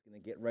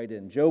Get right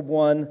in. Job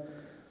 1,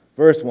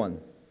 verse 1.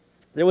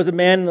 There was a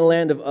man in the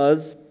land of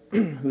Uz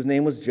whose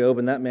name was Job,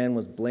 and that man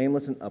was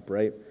blameless and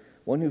upright,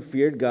 one who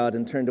feared God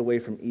and turned away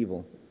from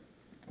evil.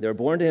 There were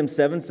born to him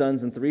 7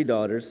 sons and 3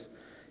 daughters.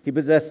 He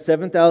possessed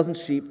 7,000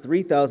 sheep,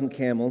 3,000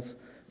 camels,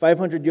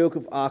 500 yoke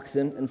of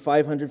oxen, and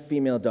 500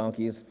 female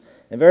donkeys,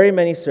 and very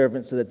many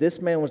servants, so that this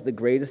man was the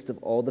greatest of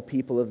all the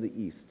people of the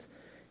east.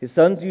 His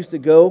sons used to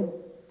go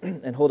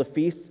and hold a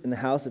feast in the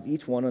house of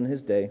each one on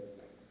his day,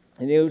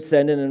 and they would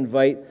send and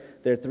invite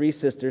their 3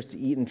 sisters to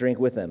eat and drink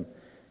with them.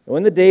 And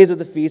when the days of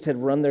the feast had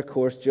run their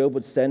course, Job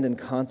would send and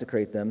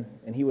consecrate them,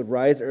 and he would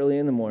rise early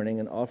in the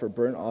morning and offer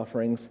burnt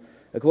offerings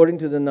according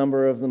to the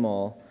number of them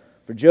all.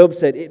 For Job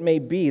said, "It may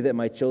be that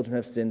my children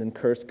have sinned and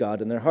cursed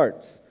God in their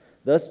hearts."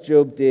 Thus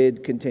Job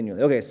did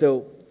continually. Okay,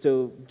 so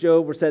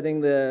Job, we're setting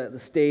the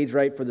stage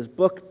right for this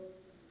book,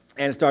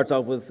 and it starts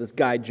off with this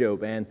guy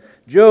Job. And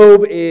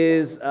Job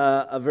is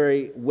a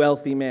very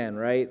wealthy man,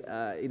 right?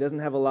 He doesn't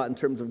have a lot in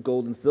terms of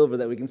gold and silver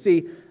that we can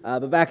see,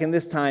 but back in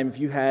this time, if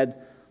you had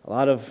a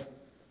lot of,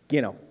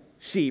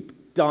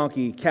 sheep,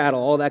 donkey, cattle,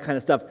 all that kind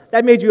of stuff,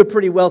 that made you a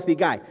pretty wealthy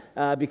guy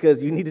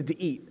because you needed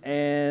to eat.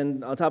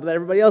 And on top of that,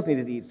 everybody else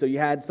needed to eat. So you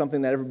had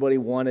something that everybody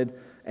wanted.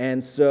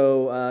 And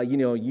so,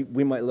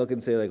 we might look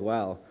and say, like,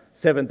 wow,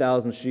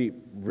 7,000 sheep,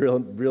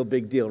 real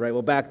big deal, right?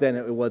 Well, back then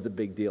it was a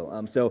big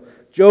deal. So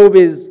Job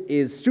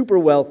is super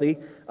wealthy.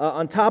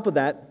 On top of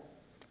that,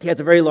 he has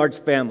a very large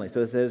family.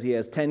 So it says he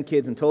has 10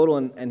 kids in total,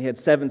 and he had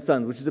 7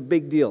 sons, which is a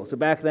big deal. So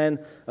back then,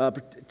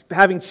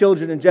 having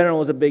children in general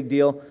was a big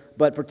deal,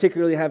 but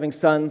particularly having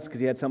sons,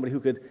 because you had somebody who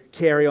could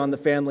carry on the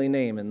family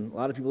name. And a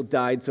lot of people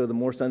died, so the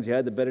more sons you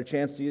had, the better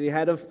chance you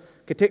had of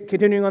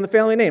continuing on the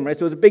family name, right?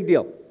 So it was a big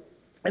deal.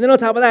 And then on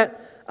top of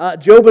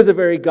that, Job is a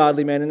very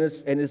godly man,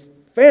 and his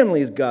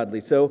family is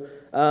godly. So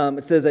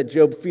it says that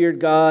Job feared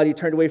God, he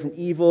turned away from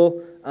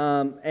evil,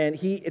 and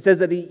it says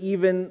that he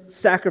even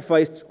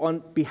sacrificed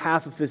on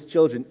behalf of his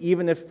children.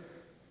 Even if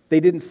they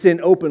didn't sin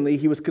openly,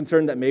 he was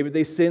concerned that maybe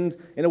they sinned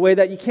in a way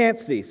that you can't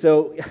see.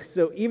 So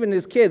even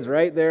his kids,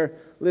 right, they're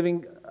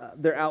living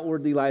their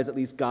outwardly lives at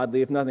least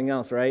godly, if nothing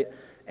else, right?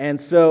 And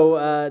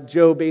so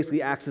Job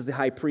basically acts as the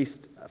high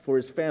priest for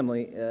his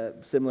family,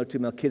 similar to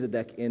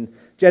Melchizedek in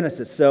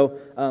Genesis. So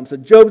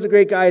Job's a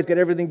great guy. He's got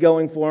everything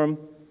going for him.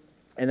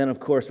 And then, of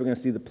course, we're going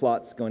to see the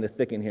plot's going to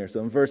thicken here. So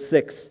in verse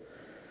 6,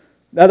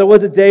 "Now there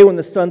was a day when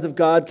the sons of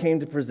God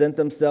came to present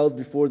themselves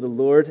before the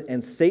Lord,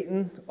 and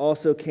Satan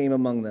also came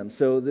among them."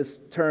 So this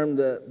term,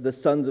 the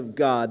sons of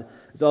God,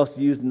 is also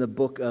used in the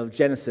book of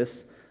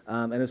Genesis,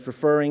 and it's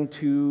referring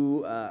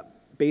to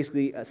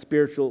basically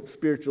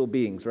spiritual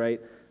beings, right?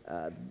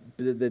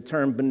 The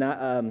term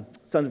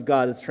sons of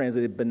God is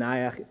translated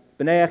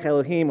Benayach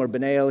Elohim or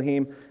B'nai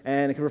Elohim,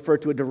 and it can refer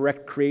to a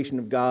direct creation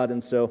of God.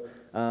 And so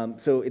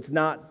it's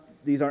not;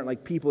 these aren't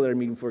like people that are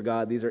meeting before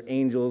God. These are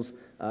angels.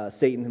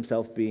 Satan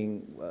himself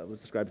was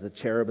described as a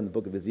cherub in the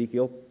book of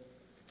Ezekiel,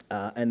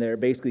 and they're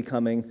basically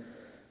coming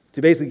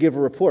to give a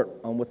report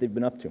on what they've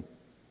been up to.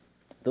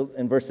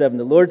 In verse 7,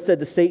 "The Lord said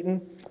to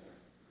Satan,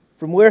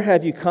 'From where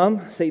have you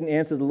come?' Satan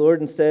answered the Lord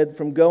and said,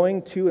 'From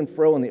going to and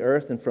fro on the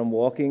earth and from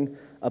walking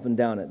up and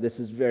down it.'" This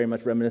is very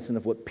much reminiscent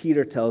of what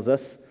Peter tells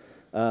us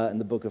in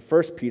the book of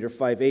 1 Peter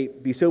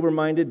 5:8. "Be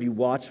sober-minded, be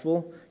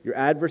watchful. Your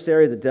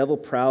adversary, the devil,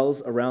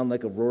 prowls around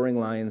like a roaring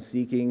lion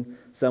seeking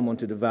someone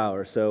to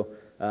devour." So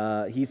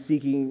he's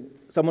seeking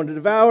someone to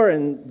devour,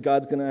 and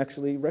God's going to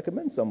actually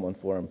recommend someone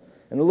for him.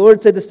 "And the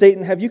Lord said to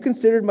Satan, 'Have you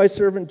considered my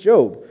servant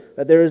Job,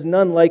 that there is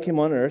none like him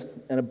on earth,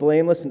 and a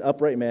blameless and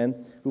upright man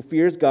who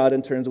fears God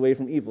and turns away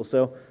from evil?'"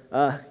 So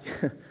I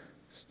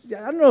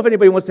don't know if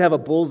anybody wants to have a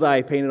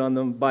bullseye painted on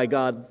them by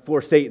God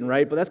for Satan,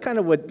 right? But that's kind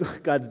of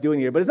what God's doing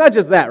here. But it's not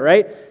just that,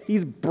 right?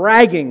 He's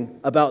bragging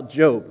about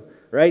Job,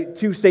 right,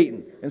 to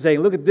Satan and saying,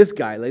 "Look at this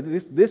guy. Like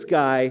this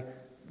guy,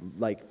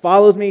 like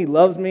follows me,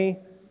 loves me.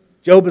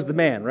 Job is the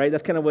man," right?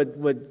 That's kind of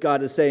what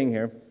God is saying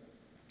here.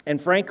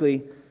 And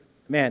frankly,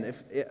 man,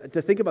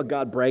 to think about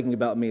God bragging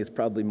about me is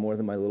probably more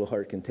than my little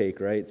heart can take,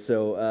 right?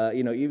 So,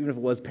 even if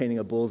it was painting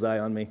a bullseye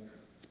on me,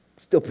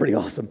 it's still pretty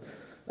awesome.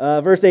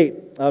 Verse 8,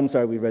 I'm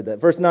sorry, we read that.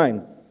 Verse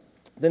 9,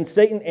 "Then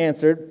Satan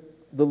answered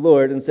the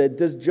Lord and said,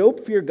 'Does Job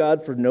fear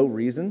God for no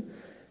reason?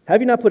 Have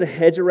you not put a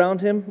hedge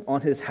around him,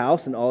 on his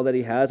house and all that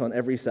he has on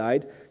every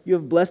side? You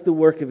have blessed the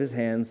work of his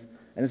hands,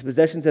 and his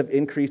possessions have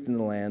increased in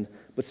the land.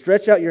 But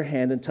stretch out your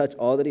hand and touch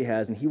all that he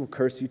has, and he will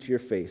curse you to your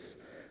face.'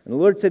 And the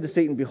Lord said to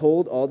Satan,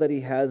 'Behold, all that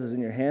he has is in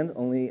your hand,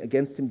 only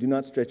against him do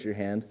not stretch your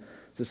hand.'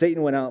 So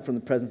Satan went out from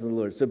the presence of the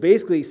Lord." So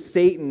basically,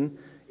 Satan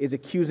is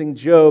accusing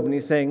Job, and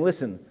he's saying,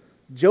 "Listen,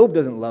 Job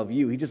doesn't love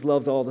you. He just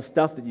loves all the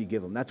stuff that you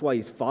give him. That's why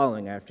he's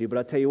following after you. But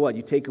I'll tell you what,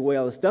 you take away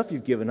all the stuff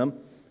you've given him,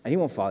 and he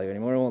won't follow you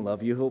anymore. He won't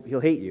love you.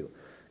 He'll hate you."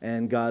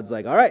 And God's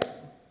like, "All right,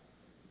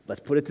 let's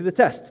put it to the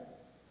test."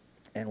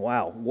 And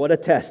wow, what a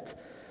test.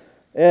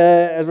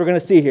 As we're going to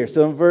see here.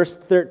 So in verse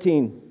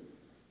 13,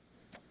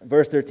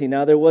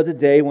 "Now there was a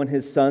day when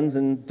his sons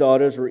and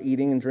daughters were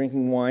eating and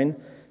drinking wine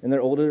in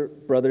their older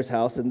brother's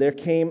house, and there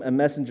came a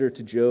messenger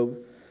to Job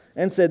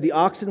and said, "The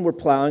oxen were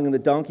plowing and the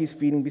donkeys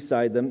feeding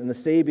beside them, and the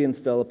Sabeans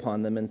fell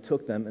upon them and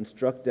took them and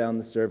struck down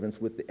the servants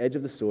with the edge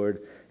of the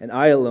sword, and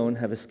I alone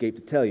have escaped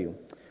to tell you."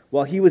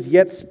 While he was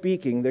yet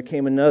speaking, there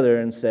came another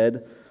and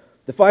said,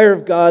 "The fire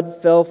of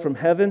God fell from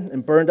heaven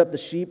and burned up the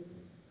sheep,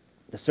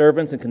 the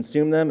servants, and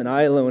consumed them, and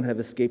I alone have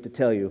escaped to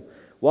tell you."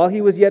 While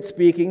he was yet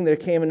speaking, there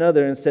came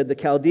another and said, "The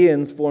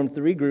Chaldeans formed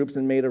 3 groups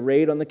and made a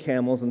raid on the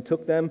camels and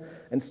took them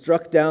and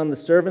struck down the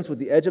servants with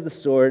the edge of the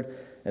sword,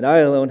 and I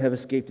alone have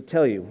escaped to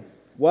tell you."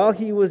 While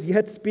he was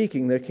yet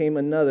speaking, there came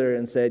another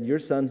and said, "Your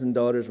sons and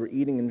daughters were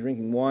eating and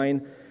drinking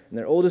wine in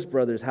their oldest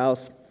brother's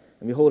house,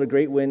 and behold, a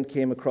great wind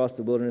came across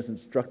the wilderness and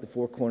struck the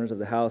 4 corners of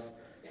the house,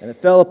 and it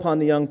fell upon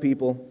the young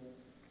people,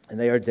 and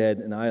they are dead,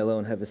 and I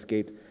alone have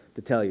escaped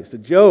to tell you." So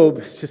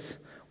Job just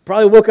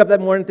probably woke up that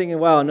morning thinking,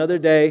 wow, another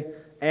day,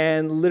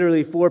 and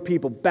literally 4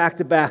 people back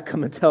to back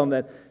come and tell him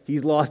that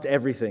he's lost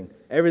everything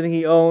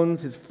he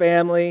owns, his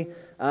family.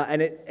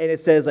 And it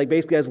says, like,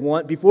 basically,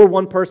 before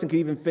one person could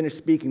even finish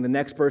speaking, the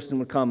next person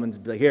would come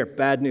and be like, "Here,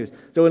 bad news."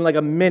 So in like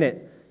a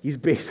minute, he's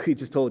basically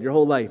just told your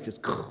whole life just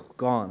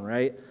gone,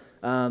 right?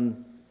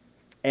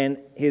 And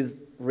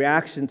his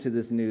reaction to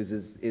this news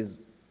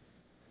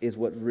is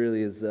what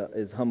really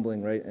is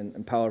humbling, right,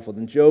 and powerful.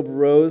 Then Job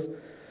rose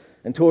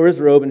and tore his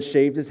robe and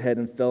shaved his head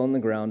and fell on the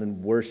ground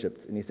and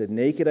worshipped. And he said,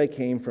 "Naked I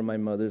came from my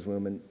mother's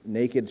womb, and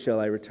naked shall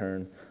I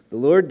return. The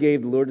Lord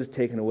gave, the Lord has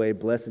taken away.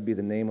 Blessed be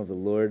the name of the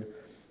Lord."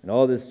 And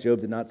all this,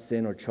 Job did not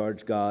sin or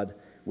charge God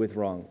with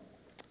wrong.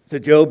 So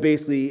Job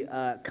basically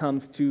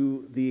comes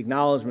to the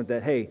acknowledgement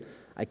that, hey,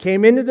 I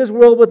came into this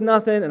world with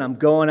nothing, and I'm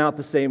going out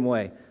the same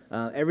way.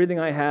 Everything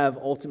I have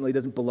ultimately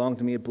doesn't belong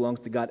to me. It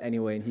belongs to God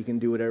anyway, and he can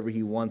do whatever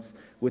he wants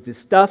with his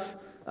stuff,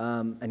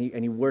 and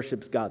he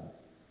worships God,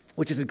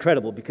 which is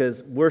incredible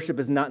because worship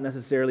is not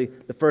necessarily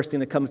the first thing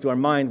that comes to our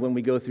mind when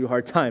we go through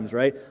hard times,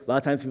 right? A lot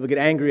of times people get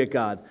angry at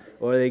God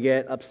or they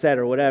get upset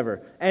or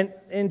whatever. And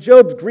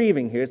Job's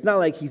grieving here. It's not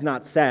like he's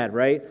not sad,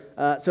 right?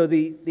 So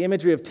the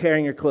imagery of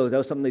tearing your clothes, that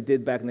was something they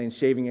did back in the day,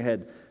 shaving your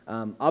head.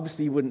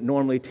 Obviously, you wouldn't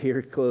normally tear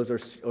your clothes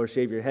or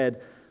shave your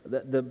head.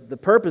 The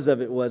purpose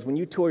of it was when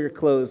you tore your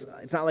clothes,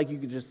 it's not like you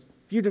could just,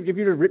 if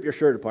you were to rip your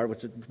shirt apart,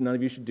 which none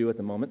of you should do at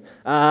the moment,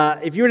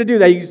 if you were to do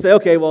that, you could say,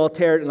 okay, well, I'll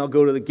tear it and I'll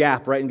go to the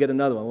Gap, right, and get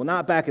another one. Well,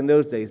 not back in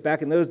those days.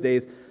 Back in those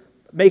days,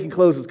 making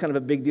clothes was kind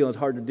of a big deal. It was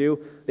hard to do.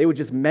 They would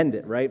just mend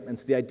it, right? And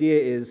so the idea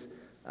is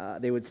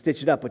they would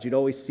stitch it up, but you'd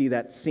always see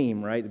that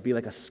seam, right? It'd be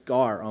like a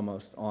scar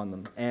almost on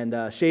them.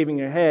 And shaving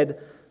your head,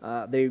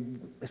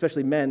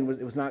 especially men,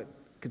 it was not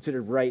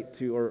considered right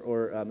to,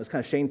 or it was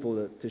kind of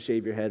shameful to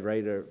shave your head,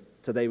 right?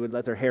 So they would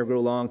let their hair grow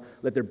long,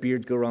 let their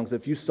beards grow long. So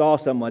if you saw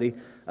somebody,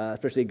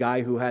 especially a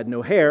guy who had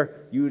no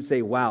hair, you would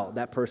say, wow,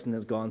 that person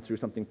has gone through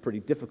something pretty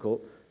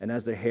difficult. And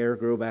as their hair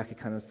grew back, it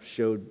kind of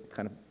showed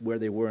kind of where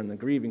they were in the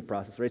grieving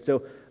process, right?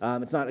 So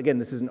it's not, again,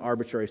 this isn't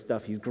arbitrary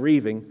stuff. He's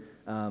grieving,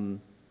 and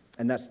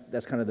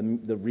that's kind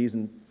of the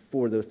reason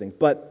for those things.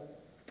 But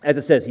as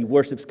it says, he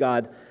worships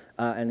God,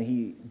 and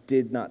he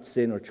did not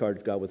sin or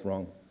charge God with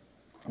wrong.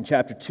 And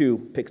chapter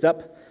 2 picks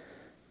up.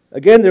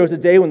 Again, there was a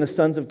day when the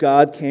sons of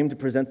God came to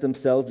present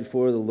themselves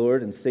before the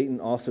Lord, and Satan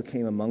also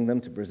came among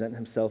them to present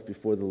himself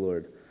before the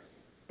Lord.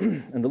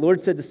 And the Lord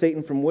said to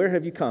Satan, "From where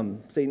have you come?"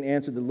 Satan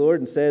answered the Lord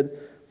and said,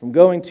 "From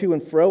going to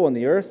and fro on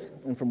the earth,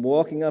 and from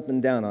walking up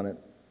and down on it."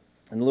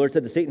 And the Lord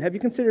said to Satan, "Have you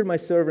considered my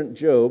servant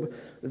Job,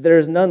 that there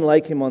is none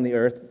like him on the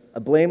earth, a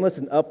blameless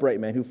and upright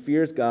man who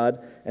fears God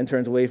and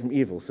turns away from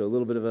evil?" So a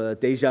little bit of a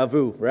deja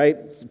vu, right?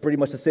 It's pretty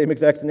much the same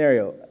exact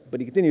scenario. But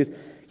he continues,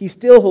 "He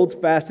still holds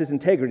fast his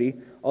integrity,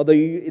 although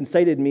you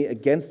incited me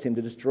against him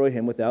to destroy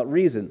him without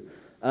reason."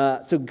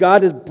 So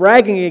God is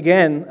bragging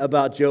again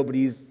about Job, but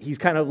he's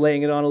kind of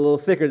laying it on a little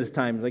thicker this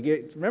time. He's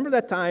like, remember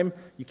that time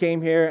you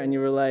came here and you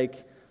were like,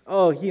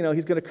 oh,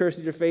 he's going to curse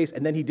at your face,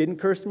 and then he didn't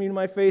curse me in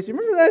my face. You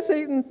remember that,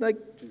 Satan? Like,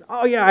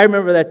 oh yeah, I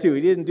remember that too.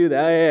 He didn't do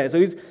that. Oh, yeah. So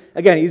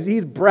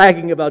he's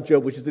bragging about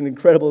Job, which is an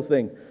incredible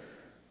thing.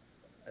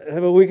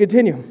 But we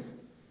continue.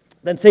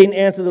 Then Satan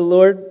answered the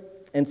Lord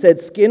and said,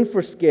 "Skin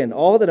for skin,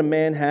 all that a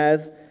man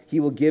has, he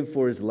will give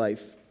for his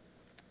life.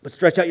 But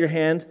stretch out your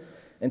hand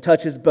and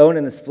touch his bone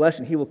and his flesh,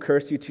 and he will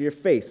curse you to your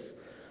face."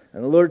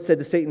 And the Lord said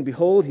to Satan,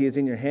 "Behold, he is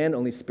in your hand,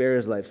 only spare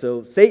his life."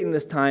 So Satan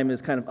this time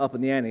is kind of up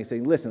in the ante. He's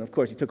saying, listen, of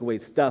course you took away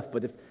his stuff,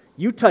 but if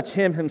you touch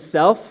him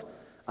himself,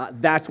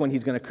 that's when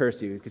he's going to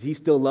curse you, because he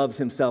still loves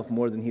himself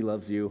more than he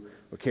loves you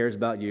or cares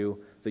about you.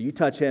 So you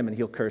touch him and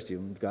he'll curse you.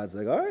 And God's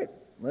like, all right,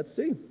 let's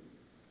see.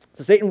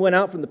 So Satan went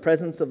out from the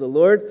presence of the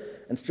Lord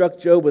and struck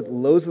Job with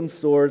loathsome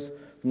sores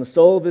from the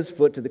sole of his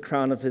foot to the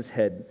crown of his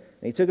head.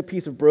 And he took a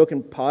piece of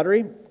broken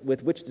pottery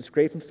with which to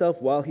scrape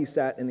himself while he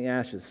sat in the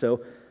ashes.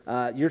 So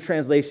your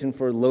translation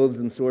for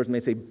loathsome sores may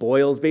say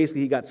boils.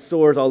 Basically, he got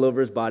sores all over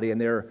his body, and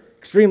they were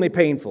extremely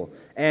painful.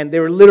 And they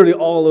were literally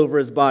all over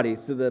his body.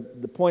 So the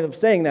point of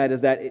saying that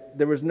is that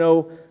there was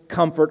no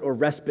comfort or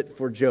respite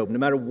for Job. No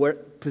matter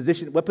what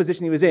position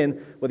he was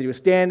in, whether he was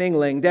standing,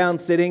 laying down,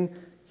 sitting,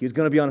 he was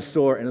going to be on a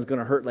sore, and it was going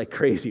to hurt like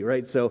crazy,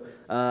 right? So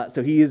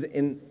he is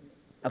in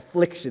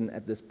affliction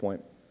at this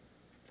point.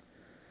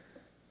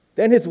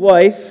 Then his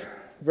wife,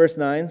 verse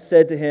 9,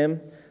 said to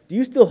him, "Do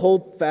you still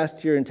hold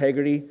fast to your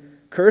integrity?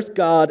 Curse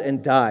God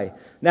and die."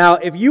 Now,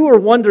 if you were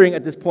wondering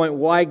at this point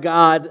why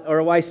God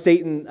or why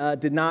Satan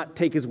did not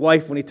take his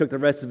wife when he took the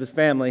rest of his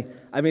family,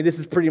 I mean, this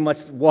is pretty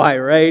much why,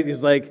 right?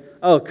 He's like,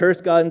 oh,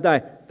 curse God and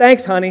die.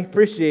 Thanks, honey.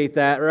 Appreciate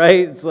that,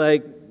 right? It's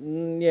like,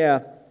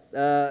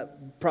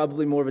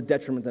 probably more of a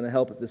detriment than a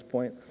help at this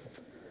point.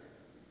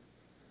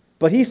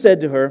 But he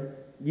said to her,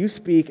 "You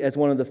speak as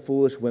one of the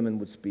foolish women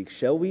would speak.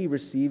 Shall we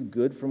receive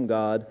good from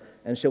God,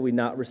 and shall we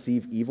not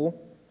receive evil?"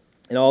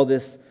 In all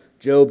this,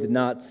 Job did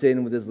not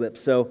sin with his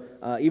lips. So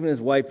even his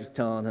wife is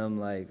telling him,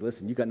 like,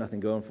 listen, you got nothing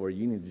going for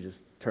you. You need to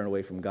just turn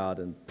away from God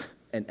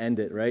and end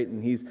it, right?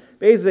 And he's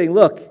basically saying,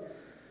 look,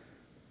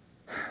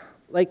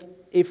 like,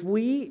 if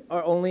we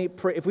only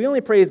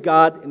praise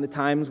God in the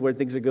times where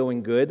things are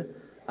going good,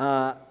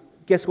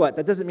 guess what?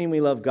 That doesn't mean we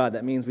love God.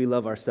 That means we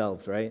love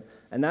ourselves, right?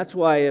 And that's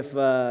why if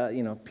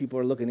people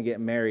are looking to get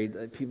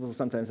married, people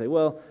sometimes say,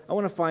 well, I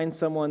want to find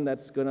someone I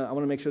want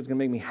to make sure it's going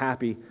to make me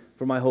happy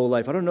for my whole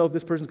life. I don't know if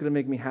this person's going to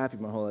make me happy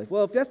my whole life.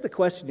 Well, if that's the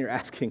question you're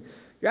asking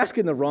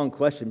the wrong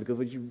question, because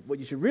what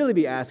you should really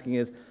be asking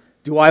is,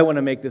 do I want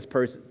to make this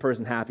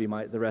person happy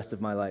the rest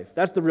of my life?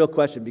 That's the real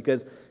question,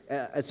 because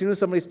as soon as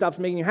somebody stops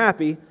making you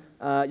happy,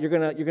 you're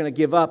gonna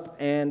give up,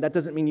 and that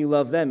doesn't mean you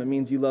love them. It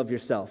means you love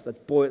yourself. That's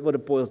what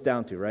it boils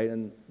down to, right?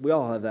 And we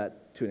all have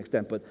that to an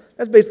extent, but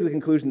that's basically the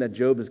conclusion that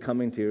Job is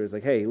coming to. Is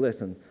like, hey,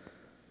 listen,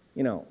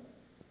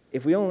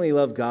 if we only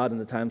love God in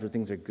the times where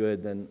things are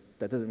good, then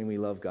that doesn't mean we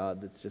love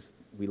God. It's just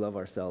we love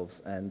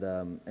ourselves,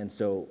 and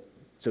so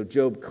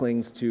Job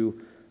clings to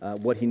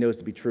what he knows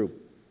to be true.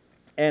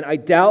 And I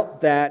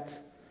doubt that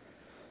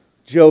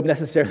Job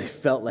necessarily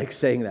felt like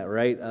saying that,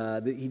 right?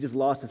 He just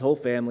lost his whole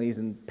family. He's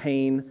in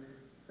pain.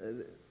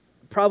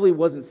 Probably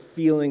wasn't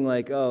feeling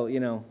like, oh,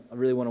 I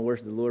really want to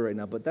worship the Lord right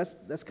now. But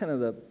that's kind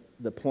of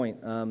the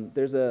point.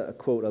 There's a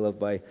quote I love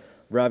by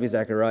Ravi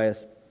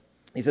Zacharias.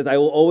 He says, "I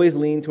will always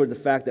lean toward the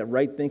fact that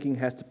right thinking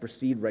has to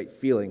precede right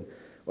feeling.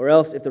 Or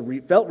else, if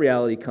the felt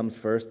reality comes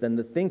first, then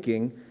the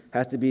thinking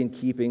has to be in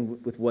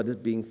keeping with what is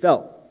being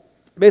felt."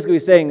 Basically,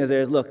 what he's saying is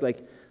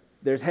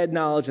there's head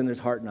knowledge and there's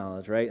heart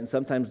knowledge, right? And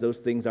sometimes those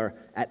things are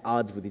at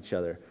odds with each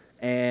other.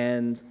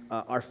 And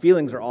our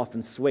feelings are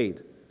often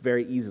swayed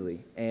very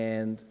easily.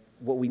 And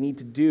what we need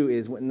to do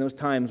is, in those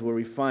times where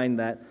we find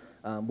that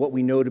what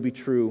we know to be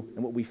true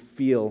and what we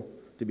feel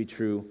to be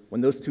true, when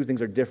those two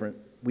things are different,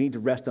 we need to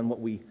rest on what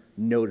we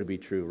know to be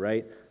true,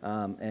 right?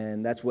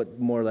 And that's what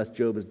more or less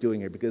Job is doing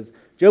here, because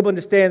Job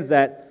understands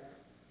that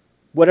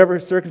whatever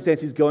circumstance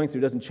he's going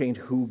through doesn't change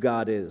who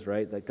God is,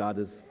 right? That God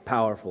is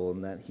powerful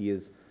and that he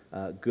is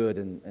good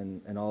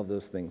and all of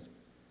those things.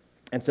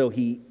 And so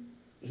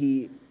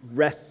he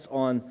rests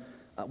on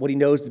what he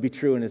knows to be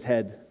true in his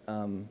head,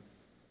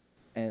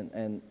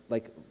 and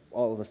like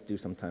all of us do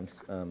sometimes,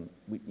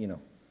 we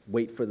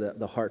wait for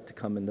the heart to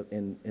come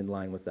in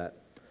line with that.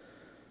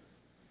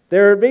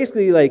 They're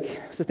basically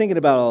so thinking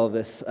about all of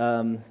this,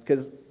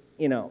 because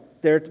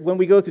when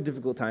we go through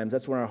difficult times,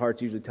 that's when our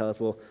hearts usually tell us,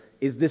 well,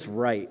 is this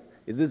right?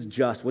 Is this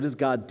just? What is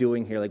God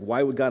doing here? Like,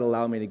 why would God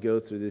allow me to go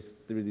through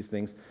these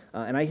things?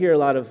 And I hear a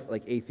lot of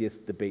atheists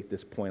debate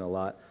this point a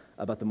lot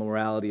about the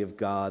morality of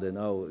God and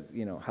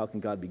how can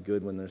God be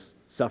good when there's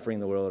suffering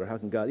in the world, or how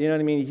can God, you know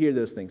what I mean? You hear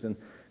those things, and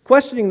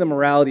questioning the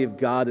morality of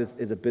God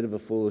is a bit of a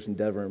foolish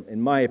endeavor,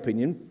 in my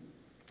opinion,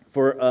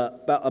 for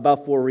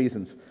about 4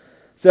 reasons.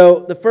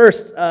 So the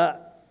first,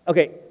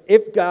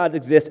 if God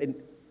exists, and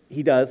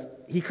he does,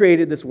 he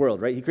created this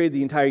world, right? He created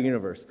the entire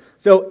universe.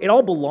 So it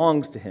all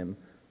belongs to him.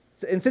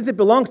 And since it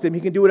belongs to him, he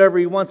can do whatever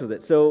he wants with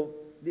it. So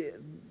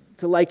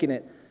to liken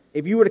it,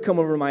 if you were to come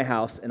over to my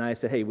house and I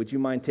said, hey, would you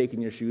mind taking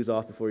your shoes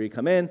off before you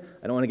come in?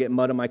 I don't want to get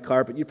mud on my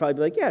carpet. You'd probably be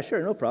like, yeah,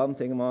 sure, no problem,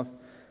 take them off.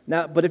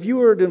 Now, but if you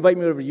were to invite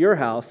me over to your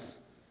house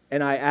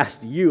and I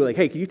asked you,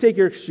 hey, can you take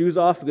your shoes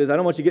off because I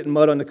don't want you getting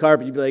mud on the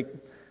carpet, you'd be like,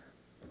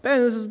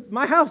 Ben, this is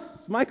my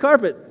house, my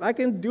carpet. I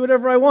can do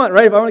whatever I want,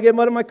 right? If I want to get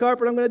mud on my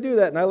carpet, I'm going to do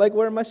that. And I like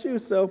wearing my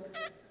shoes, so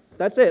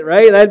that's it,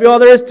 right? That'd be all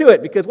there is to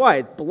it, because why?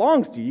 It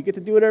belongs to you. You get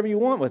to do whatever you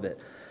want with it.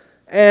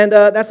 And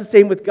that's the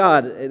same with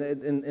God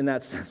in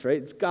that sense, right?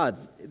 It's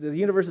God's. The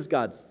universe is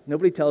God's.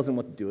 Nobody tells him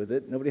what to do with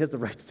it. Nobody has the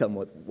right to tell him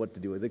what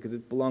to do with it, because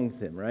it belongs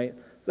to him, right?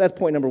 So that's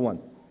point number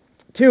 1.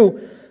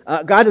 2,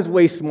 God is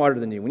way smarter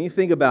than you. When you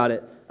think about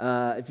it,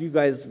 if you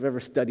guys have ever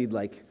studied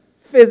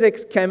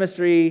physics,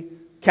 chemistry,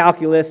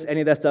 calculus,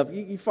 any of that stuff,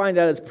 you find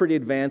out it's pretty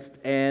advanced,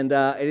 and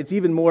it's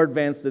even more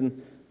advanced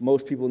than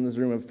most people in this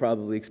room have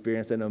probably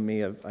experienced. I know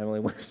me, I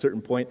only went to a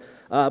certain point.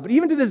 But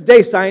even to this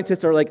day,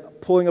 scientists are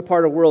pulling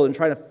apart a world and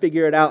trying to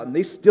figure it out, and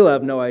they still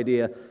have no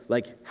idea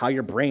how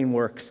your brain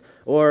works,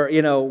 or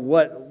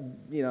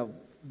the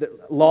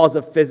laws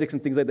of physics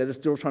and things like that. They're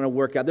still trying to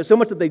work out. There's so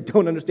much that they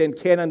don't understand,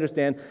 can't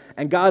understand,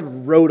 and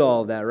God wrote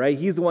all of that, right?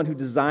 He's the one who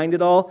designed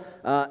it all.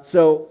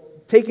 So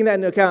taking that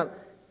into account,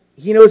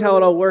 he knows how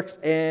it all works,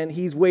 and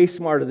he's way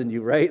smarter than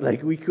you,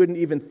 right? We couldn't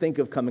even think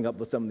of coming up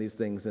with some of these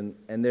things, and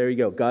there you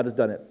go. God has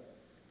done it.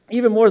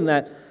 Even more than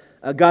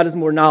that, God is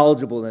more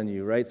knowledgeable than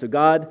you, right? So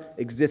God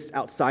exists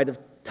outside of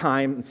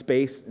time and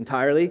space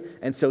entirely,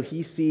 and so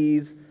he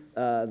sees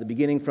the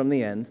beginning from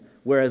the end,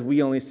 whereas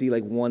we only see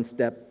like one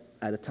step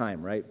at a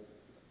time, right?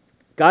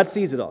 God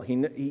sees it all.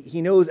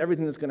 He knows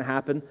everything that's going to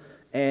happen,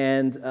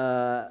 and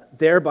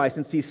thereby,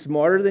 since he's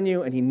smarter than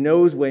you and he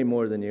knows way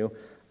more than you,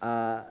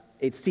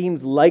 it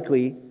seems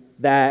likely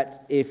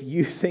that if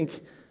you think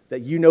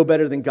that you know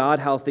better than God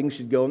how things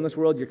should go in this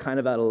world, you're kind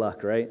of out of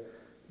luck, right?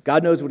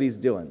 God knows what he's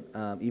doing,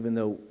 even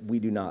though we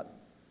do not.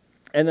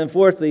 And then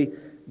fourthly,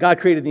 God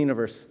created the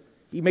universe.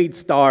 He made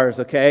stars,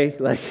 okay?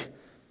 Like,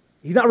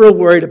 he's not real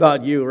worried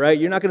about you, right?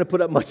 You're not going to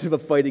put up much of a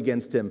fight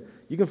against him.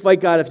 You can fight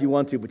God if you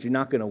want to, but you're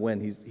not going to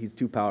win. He's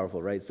too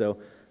powerful, right? So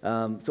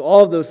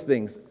all of those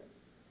things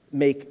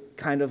make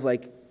kind of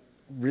like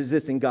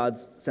resisting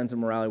God's sense of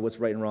morality, what's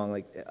right and wrong,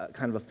 like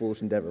kind of a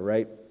foolish endeavor,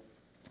 right?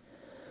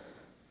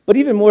 But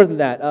even more than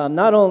that,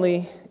 not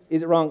only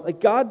is it wrong,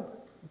 like God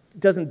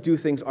doesn't do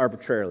things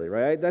arbitrarily,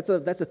 right? That's a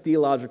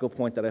theological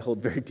point that I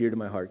hold very dear to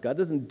my heart. God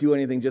doesn't do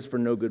anything just for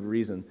no good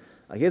reason.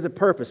 He has a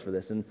purpose for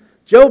this, and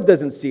Job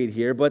doesn't see it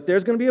here, but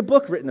there's going to be a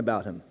book written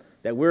about him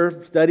that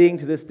we're studying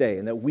to this day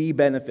and that we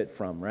benefit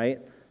from, right?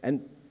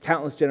 And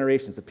countless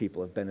generations of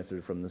people have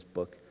benefited from this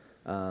book.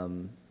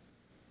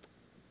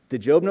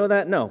 Did Job know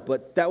that? No,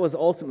 but that was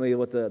ultimately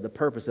what the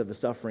purpose of his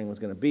suffering was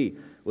going to be,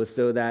 was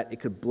so that it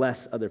could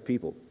bless other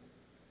people.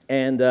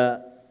 And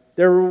there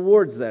are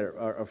rewards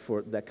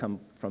that come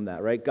from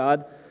that, right?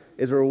 God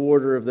is a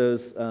rewarder of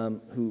those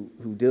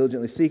who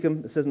diligently seek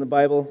him, it says in the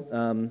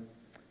Bible.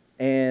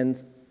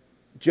 And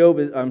Job,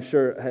 I'm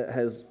sure,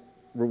 has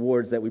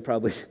rewards that we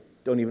probably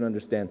don't even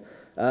understand.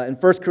 In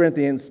 1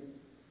 Corinthians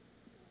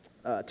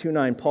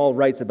 2:9, Paul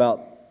writes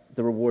about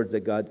the rewards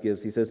that God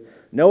gives. He says,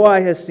 "No eye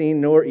has seen,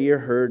 nor ear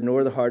heard,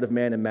 nor the heart of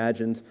man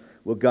imagined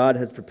what God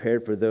has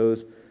prepared for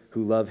those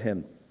who love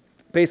him."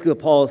 Basically what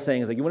Paul is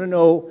saying is like, you want to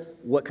know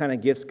what kind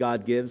of gifts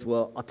God gives?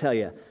 Well, I'll tell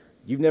you.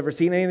 You've never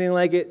seen anything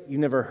like it.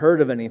 You've never heard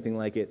of anything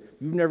like it.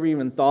 You've never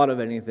even thought of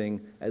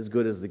anything as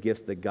good as the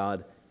gifts that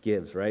God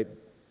gives, right?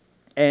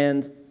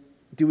 And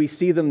do we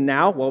see them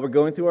now while we're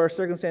going through our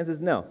circumstances?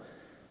 No.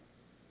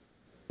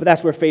 But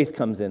that's where faith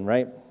comes in,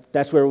 right?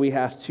 That's where we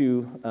have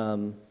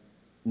to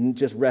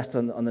just rest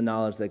on the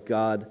knowledge that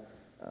God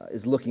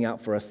is looking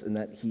out for us and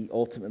that he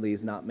ultimately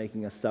is not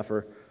making us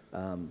suffer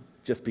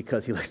just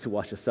because he likes to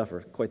watch us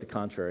suffer. Quite the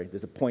contrary.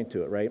 There's a point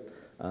to it, right?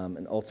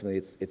 And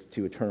ultimately it's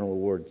to eternal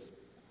rewards.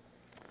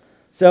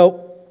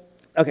 So,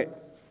 okay.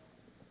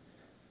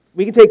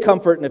 We can take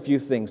comfort in a few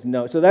things.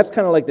 No, so that's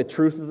kind of like the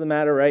truth of the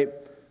matter, right?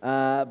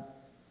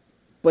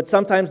 But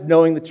sometimes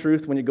knowing the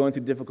truth when you're going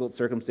through difficult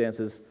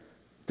circumstances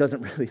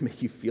doesn't really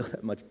make you feel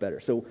that much better.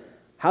 So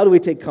how do we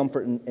take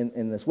comfort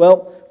in this?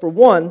 Well, for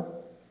one,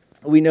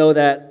 we know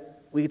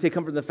that we can take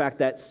comfort in the fact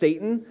that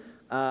Satan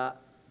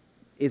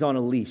is on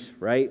a leash,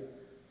 right?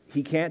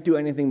 He can't do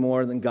anything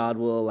more than God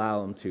will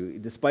allow him to.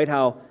 Despite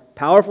how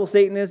powerful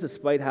Satan is,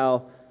 despite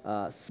how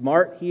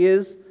smart he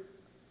is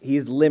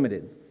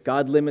limited.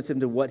 God limits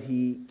him to what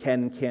he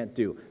can and can't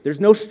do.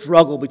 There's no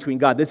struggle between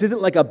God. This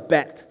isn't like a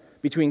bet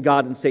between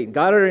God and Satan.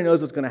 God already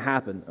knows what's going to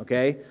happen,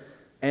 okay?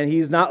 And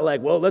he's not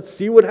like, well, let's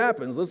see what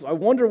happens. I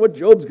wonder what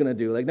Job's going to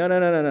do. Like,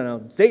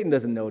 no. Satan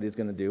doesn't know what he's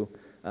going to do,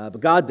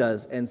 but God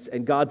does,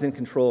 and God's in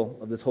control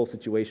of this whole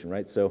situation,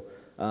 right? So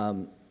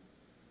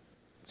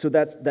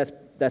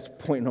that's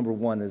point number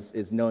one,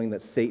 is knowing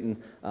that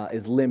Satan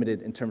is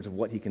limited in terms of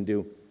what he can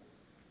do.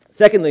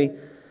 Secondly,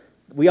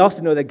 we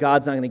also know that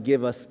God's not going to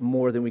give us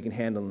more than we can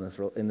handle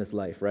in this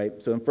life, right?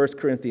 So in 1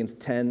 Corinthians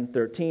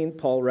 10:13,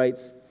 Paul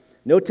writes,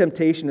 "No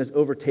temptation has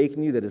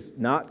overtaken you that is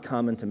not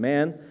common to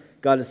man.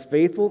 God is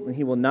faithful, and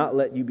he will not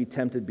let you be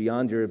tempted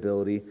beyond your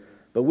ability.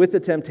 But with the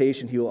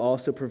temptation, he will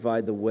also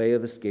provide the way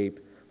of escape,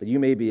 that you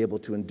may be able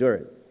to endure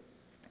it."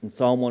 In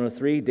Psalm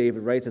 103,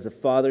 David writes, "As a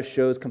father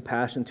shows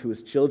compassion to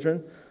his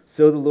children,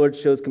 so the Lord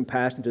shows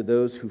compassion to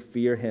those who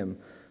fear him.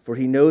 For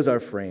he knows our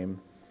frame,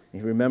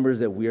 and he remembers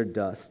that we are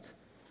dust."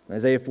 In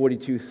Isaiah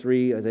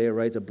 42:3, Isaiah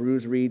writes, "A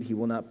bruised reed he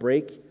will not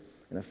break,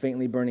 and a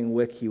faintly burning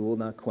wick he will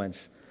not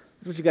quench."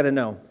 This is what you got to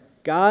know.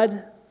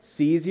 God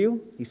sees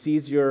you. He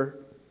sees your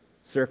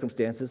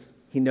circumstances.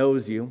 He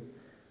knows you.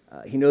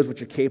 He knows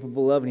what you're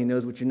capable of, and he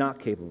knows what you're not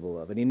capable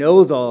of. And he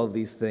knows all of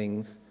these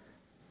things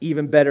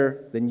even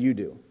better than you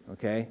do,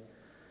 okay?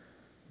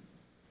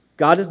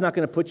 God is not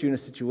going to put you in a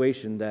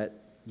situation that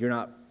you're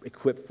not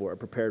equipped for or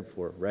prepared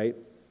for, right?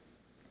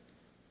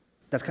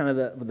 That's kind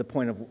of the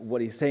point of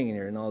what he's saying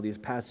here in all these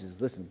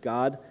passages. Listen,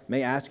 God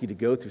may ask you to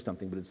go through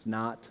something, but it's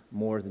not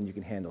more than you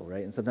can handle,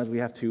 right? And sometimes we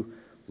have to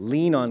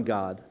lean on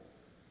God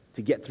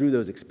to get through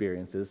those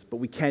experiences, but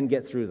we can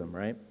get through them,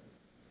 right?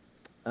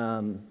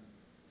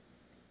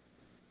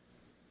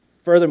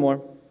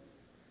 Furthermore,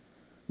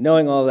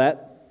 knowing all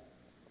that,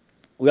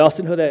 we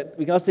also know that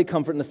we can also take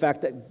comfort in the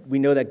fact that we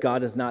know that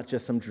God is not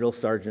just some drill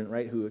sergeant,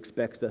 right, who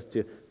expects us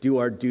to do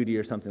our duty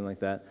or something like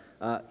that.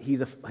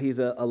 He's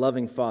a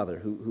loving Father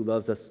who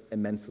loves us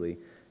immensely,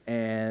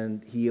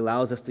 and he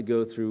allows us to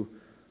go through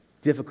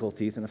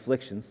difficulties and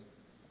afflictions,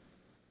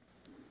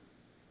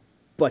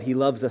 but he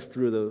loves us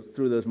through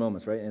those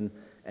moments, right?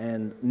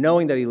 And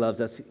knowing that he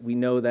loves us, we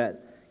know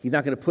that he's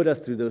not going to put us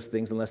through those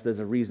things unless there's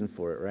a reason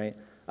for it, right?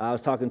 I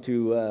was talking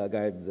to a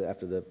guy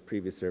after the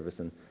previous service,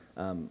 and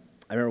I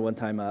remember one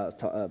time I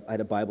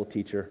had a Bible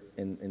teacher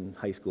in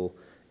high school,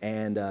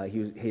 and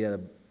he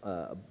had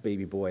a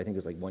baby boy. I think he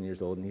was like 1 year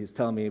old, and he was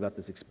telling me about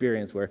this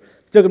experience where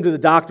he took him to the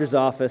doctor's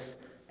office,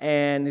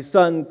 and his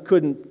son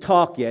couldn't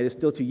talk yet. He was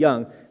still too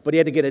young, but he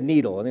had to get a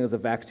needle. I think it was a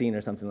vaccine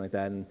or something like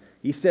that. And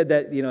he said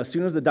that, as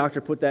soon as the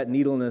doctor put that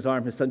needle in his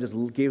arm, his son just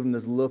gave him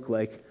this look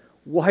like,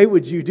 why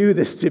would you do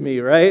this to me,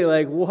 right?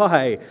 Like,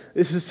 why?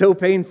 This is so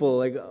painful.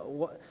 Like,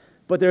 what?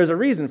 But there's a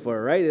reason for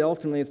it, right?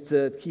 Ultimately, it's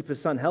to keep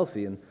his son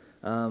healthy. And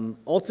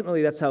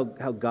ultimately, that's how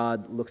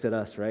God looks at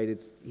us,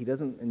 right? He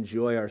doesn't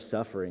enjoy our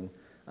suffering,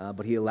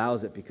 but he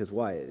allows it because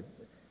why?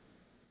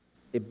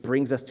 It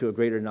brings us to a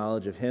greater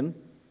knowledge of him,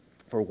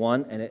 for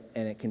one,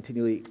 and it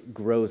continually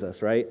grows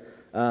us, right?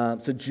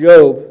 So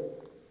Job,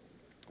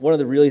 one of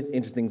the really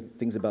interesting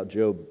things about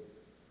Job,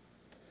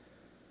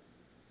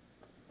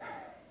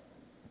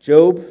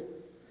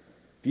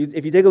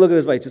 if you take a look at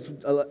his life,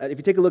 if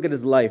you take a look at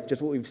his life,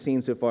 just what we've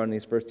seen so far in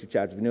these first two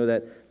chapters, we know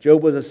that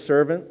Job was a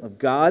servant of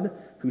God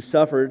who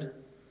suffered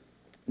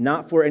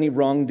not for any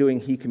wrongdoing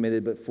he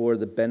committed, but for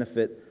the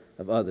benefit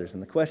of others.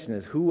 And the question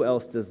is, who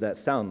else does that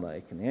sound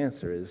like? And the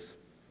answer is,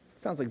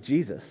 it sounds like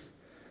Jesus.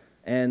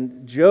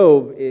 And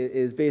Job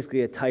is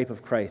basically a type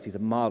of Christ. He's a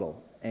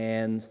model.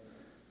 And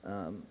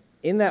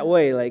in that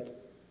way, like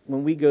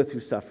when we go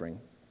through suffering,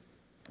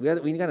 we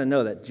got to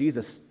know that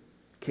Jesus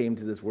came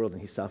to this world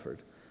and he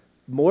suffered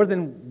more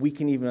than we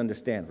can even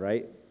understand,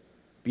 right?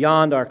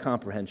 Beyond our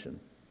comprehension.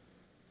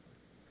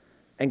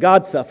 And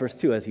God suffers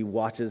too as he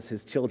watches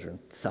his children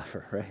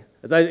suffer, right?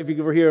 If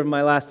you were here in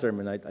my last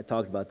sermon, I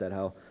talked about that,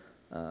 how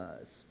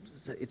it's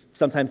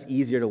sometimes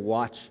easier to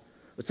watch.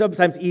 It's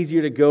sometimes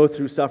easier to go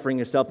through suffering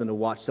yourself than to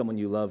watch someone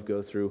you love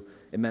go through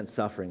immense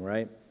suffering,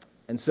 right?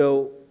 And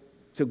so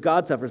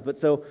God suffers, but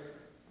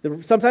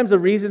sometimes the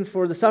reason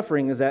for the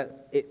suffering is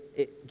that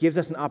it gives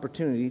us an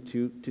opportunity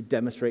to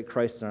demonstrate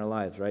Christ in our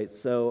lives, right?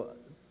 So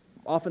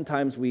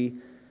oftentimes we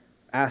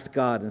ask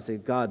God and say,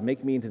 God,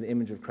 make me into the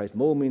image of Christ,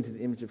 mold me into the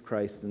image of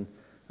Christ. And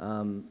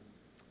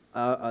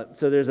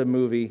so there's a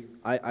movie.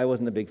 I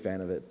wasn't a big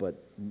fan of it,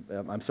 but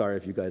I'm sorry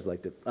if you guys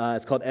liked it.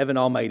 It's called Evan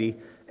Almighty,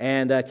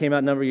 and came out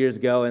a number of years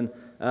ago. And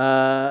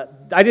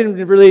I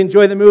didn't really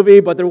enjoy the movie,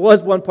 but there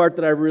was one part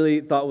that I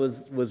really thought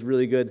was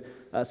really good.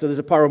 So there's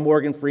a part of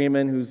Morgan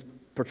Freeman who's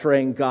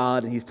portraying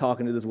God, and he's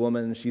talking to this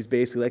woman, and she's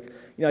basically like,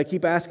 I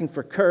keep asking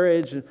for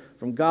courage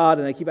from God,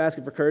 and I keep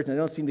asking for courage, and I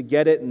don't seem to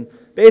get it. And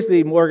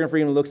basically, Morgan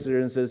Freeman looks at her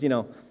and says,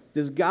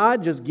 does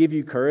God just give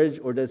you courage,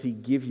 or does he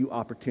give you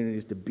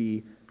opportunities to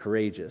be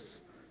courageous?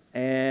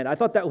 And I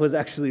thought that was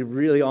actually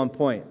really on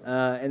point.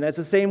 And that's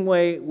the same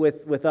way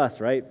with us,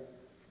 right?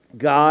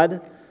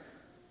 God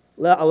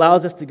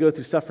allows us to go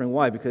through suffering.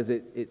 Why? Because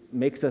it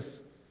makes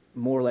us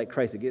more like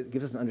Christ. It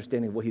gives us an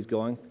understanding of what he's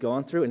going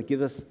through, and it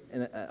gives us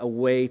a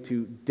way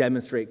to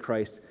demonstrate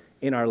Christ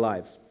in our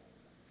lives.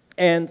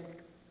 And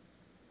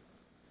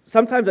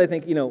sometimes I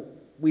think,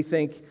 we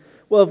think,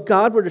 well, if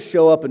God were to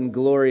show up in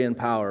glory and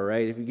power,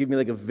 right? If you give me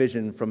like a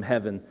vision from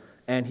heaven,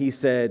 and he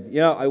said,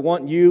 I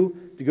want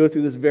you to go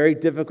through this very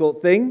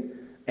difficult thing,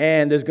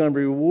 and there's going to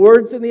be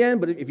rewards in the end,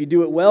 but if you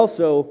do it well,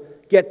 so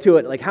get to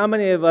it. Like, how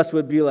many of us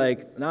would be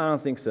like, no, I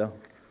don't think so.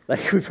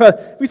 Like,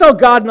 we saw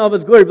God in all of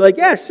his glory, be like,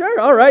 yeah, sure,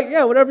 all right,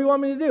 yeah, whatever you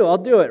want me to do, I'll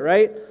do it,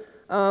 right?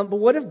 But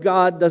what if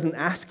God doesn't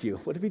ask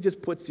you? What if he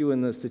just puts you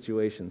in those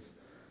situations?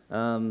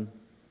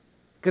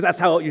 Because that's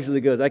how it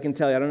usually goes. I can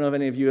tell you, I don't know if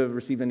any of you have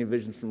received any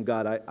visions from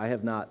God. I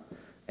have not.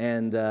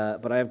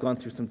 But I have gone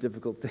through some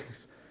difficult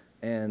things.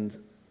 And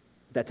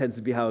that tends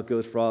to be how it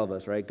goes for all of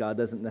us, right? God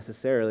doesn't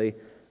necessarily,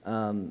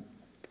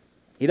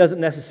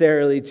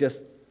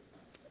 just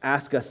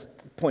ask us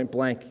point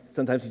blank.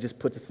 Sometimes he just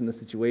puts us in the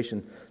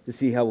situation to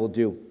see how we'll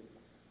do.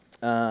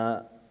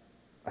 I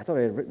thought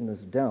I had written this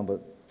down, but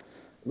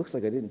it looks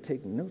like I didn't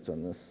take notes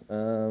on this.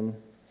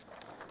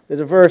 There's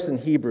a verse in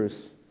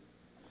Hebrews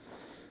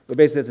where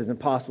basically says it's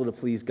impossible to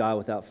please God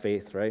without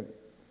faith, right?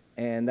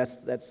 And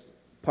that's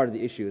part of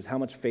the issue, is how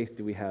much faith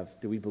do we have?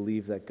 Do we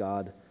believe that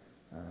God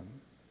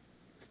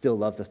still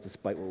loves us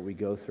despite what we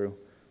go through?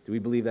 Do we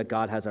believe that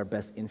God has our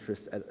best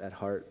interests at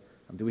heart?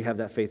 Do we have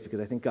that faith? Because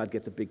I think God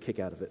gets a big kick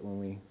out of it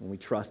when we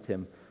trust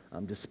him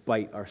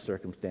despite our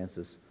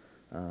circumstances.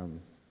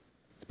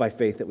 It's by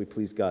faith that we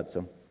please God.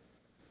 So,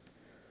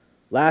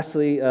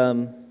 lastly,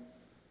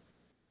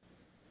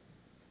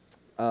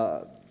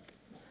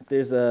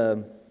 there's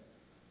a...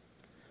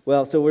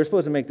 Well, so we're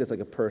supposed to make this like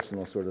a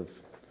personal sort of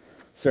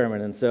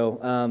sermon, and so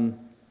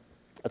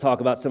I'll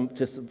talk about some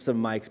of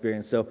my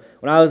experience. So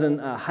when I was in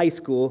high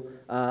school,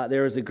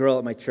 there was a girl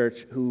at my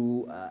church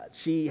who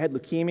she had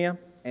leukemia,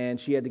 and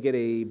she had to get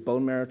a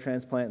bone marrow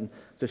transplant, and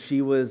so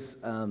she was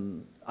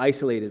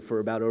isolated for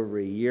about over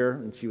a year,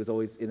 and she was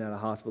always in and out of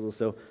hospital.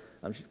 So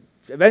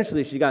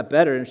eventually she got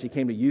better, and she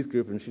came to youth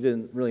group, and she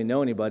didn't really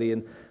know anybody.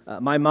 And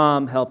my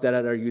mom helped out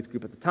at our youth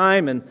group at the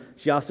time, and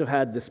she also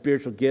had the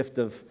spiritual gift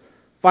of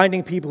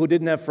finding people who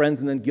didn't have friends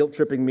and then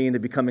guilt-tripping me into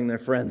becoming their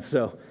friends.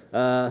 So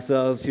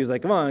she was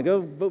like, come on,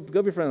 go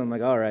be friends. I'm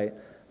like, all right.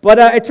 But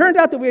it turned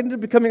out that we ended up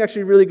becoming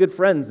actually really good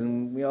friends,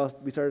 and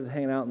we started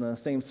hanging out in the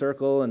same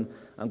circle and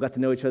got to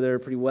know each other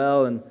pretty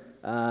well. And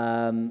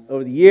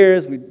over the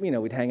years,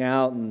 we'd hang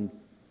out, and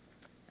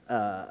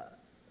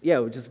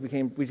we just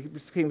became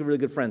really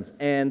good friends.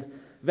 And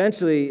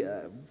eventually,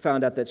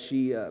 found out that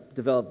she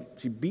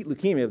beat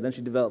leukemia, but then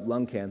she developed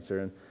lung cancer,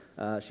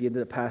 and she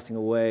ended up passing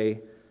away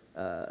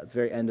at the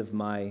very end of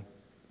my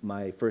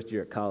first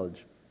year at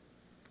college.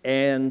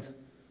 And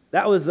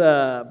that was,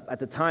 at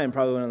the time,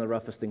 probably one of the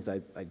roughest things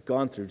I'd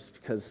gone through, just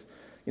because,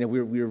 we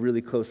were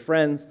really close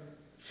friends.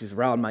 She was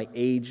around my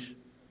age,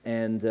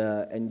 and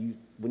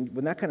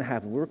when that kind of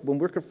happened, when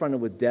we're confronted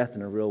with death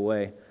in a real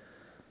way,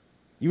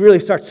 you really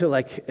start to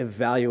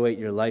evaluate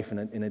your life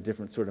in a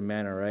different sort of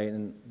manner, right?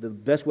 And the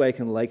best way I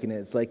can liken it,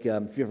 it's like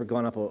if you've ever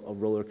gone up a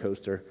roller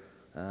coaster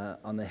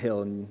on the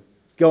hill, and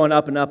it's going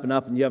up and up and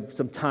up, and you have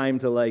some time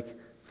to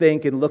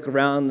think and look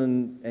around,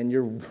 and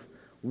you're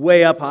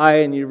way up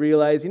high, and you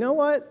realize, you know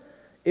what?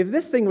 If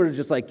this thing were to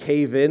just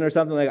cave in or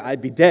something,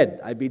 I'd be dead.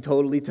 I'd be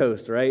totally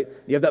toast, right?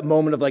 You have that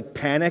moment of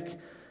panic,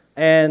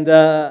 and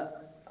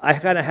I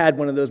kind of had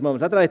one of those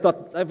moments. Not that I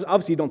thought,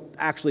 obviously you don't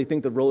actually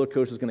think the roller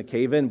coaster is going to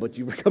cave in, but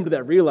you come to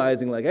that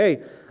realizing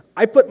hey,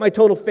 I put my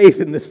total faith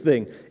in this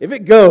thing. If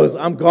it goes,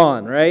 I'm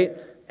gone, right?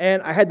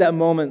 And I had that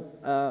moment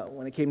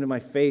when it came to my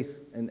faith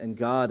and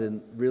God,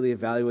 and really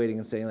evaluating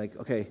and saying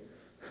okay,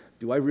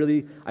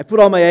 I put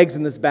all my eggs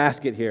in this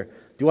basket here.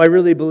 Do I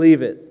really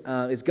believe it?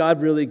 Is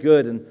God really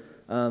good? And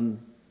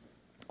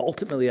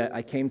ultimately,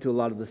 I came to a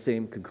lot of the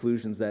same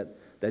conclusions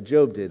that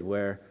Job did,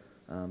 where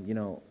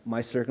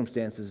my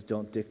circumstances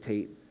don't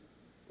dictate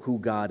who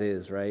God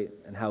is, right?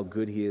 And how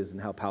good He is and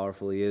how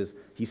powerful He is.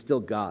 He's still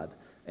God.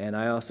 And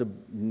I also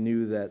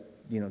knew that,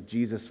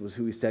 Jesus was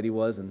who He said He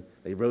was, and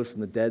that He rose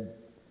from the dead.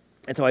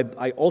 And so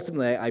I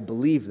ultimately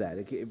believed that.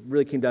 It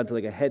really came down to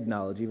a head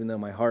knowledge, even though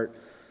my heart,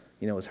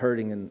 was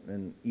hurting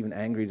and even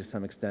angry to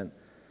some extent.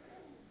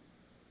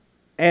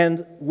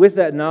 And with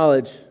that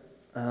knowledge,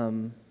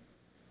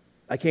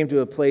 I came to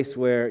a place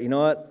where, you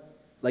know what?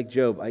 Like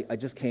Job, I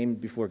just came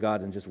before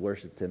God and just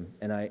worshipped Him.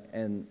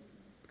 And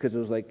because it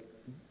was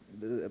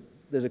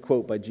there's a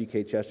quote by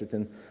G.K.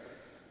 Chesterton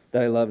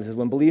that I love. It says,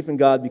 when belief in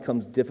God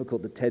becomes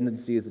difficult, the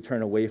tendency is to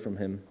turn away from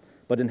Him.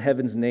 But in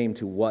heaven's name,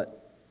 to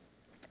what?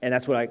 And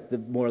that's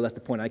what more or less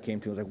the point I came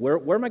to. I was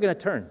where am I going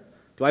to turn?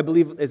 Do I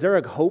believe, is there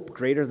a hope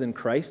greater than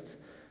Christ?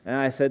 And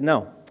I said,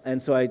 no.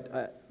 And so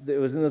it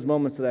was in those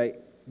moments that I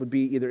would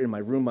be either in my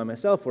room by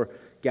myself or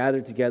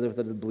gathered together with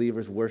other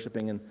believers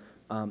worshiping.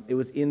 And it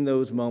was in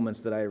those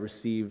moments that I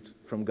received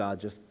from God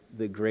just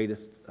the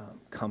greatest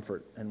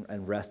comfort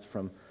and rest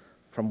from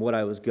what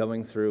I was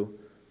going through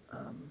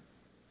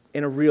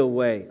in a real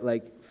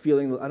way.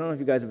 Feeling, I don't know if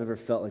you guys have ever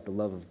felt the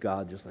love of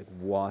God just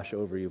wash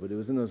over you, but it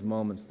was in those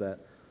moments that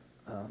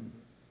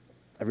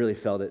I really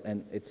felt it.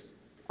 And it's,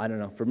 I don't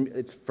know,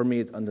 for me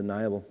it's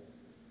undeniable.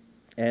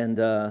 And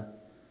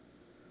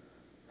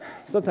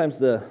sometimes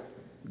the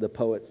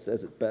poet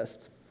says it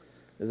best.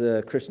 There's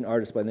a Christian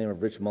artist by the name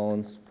of Rich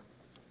Mullins.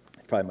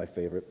 He's probably my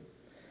favorite.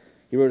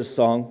 He wrote a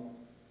song.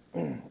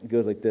 It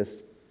goes like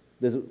this.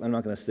 I'm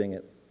not going to sing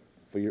it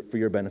for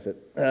your benefit.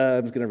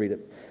 I'm just going to read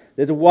it.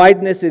 There's a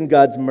wideness in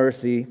God's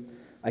mercy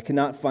I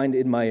cannot find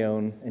in my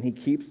own, and He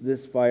keeps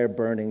this fire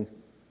burning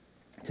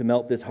to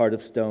melt this heart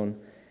of stone.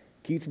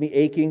 Keeps me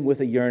aching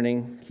with a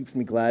yearning, keeps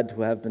me glad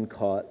to have been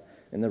caught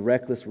in the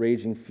reckless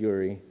raging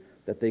fury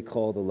that they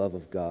call the love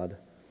of God.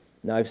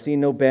 Now I've seen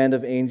no band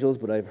of angels,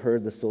 but I've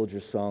heard the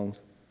soldiers'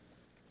 songs.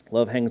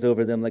 Love hangs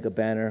over them like a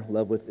banner,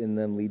 love within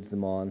them leads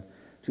them on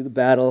to the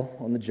battle,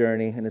 on the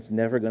journey, and it's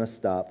never going to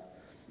stop,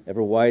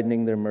 ever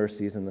widening their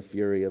mercies in the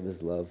fury of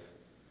His love.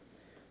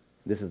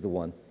 This is the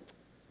one.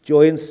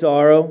 Joy and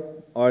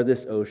sorrow are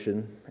this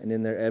ocean, and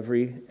in their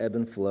every ebb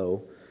and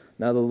flow.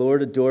 Now the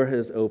Lord a door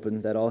has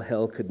opened that all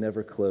hell could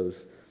never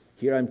close.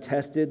 Here I'm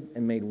tested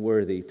and made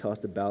worthy,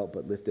 tossed about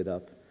but lifted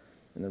up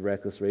in the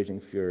reckless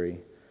raging fury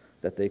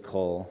that they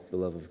call the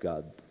love of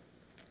God.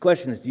 The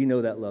question is, do you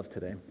know that love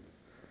today?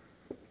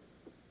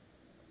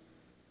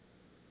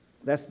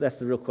 That's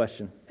the real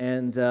question.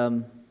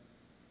 And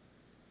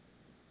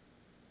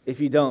if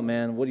you don't,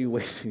 man, what are you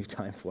wasting your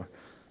time for?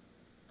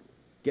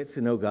 Get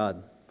to know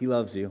God. He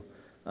loves you.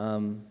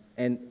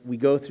 And we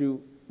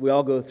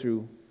all go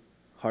through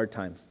hard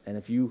times. And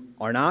if you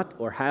are not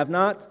or have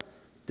not,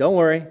 don't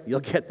worry, you'll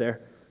get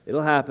there.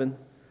 It'll happen.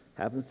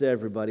 Happens to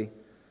everybody.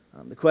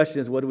 The question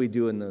is, what do we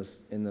do in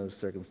those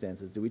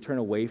circumstances? Do we turn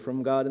away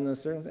from God in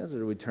those circumstances,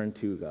 or do we turn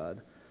to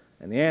God?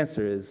 And the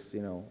answer is,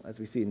 as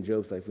we see in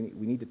Job's life,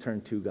 we need to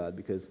turn to God,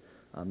 because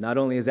not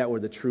only is that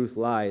where the truth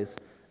lies,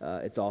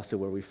 it's also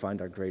where we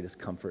find our greatest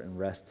comfort and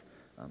rest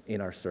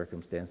in our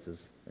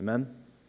circumstances. Amen?